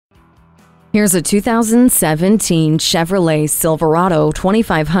Here's a 2017 Chevrolet Silverado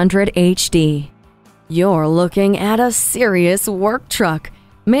 2500 HD. You're looking at a serious work truck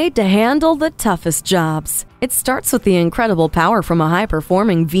made to handle the toughest jobs. It starts with the incredible power from a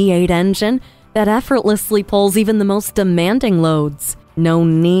high-performing V8 engine that effortlessly pulls even the most demanding loads. No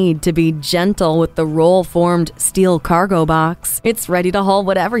need to be gentle with the roll-formed steel cargo box. It's ready to haul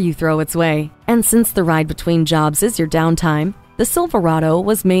whatever you throw its way. And since the ride between jobs is your downtime, the Silverado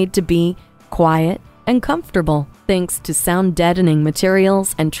was made to be quiet and comfortable thanks to sound-deadening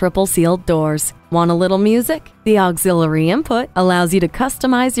materials and triple-sealed doors. Want a little music? The auxiliary input allows you to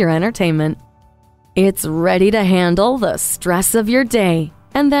customize your entertainment. It's ready to handle the stress of your day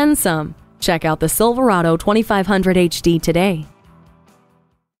and then some. Check out the Silverado 2500 HD today.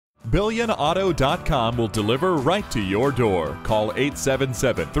 BillionAuto.com will deliver right to your door. Call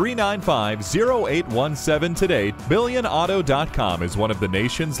 877-395-0817 today. BillionAuto.com is one of the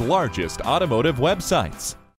nation's largest automotive websites.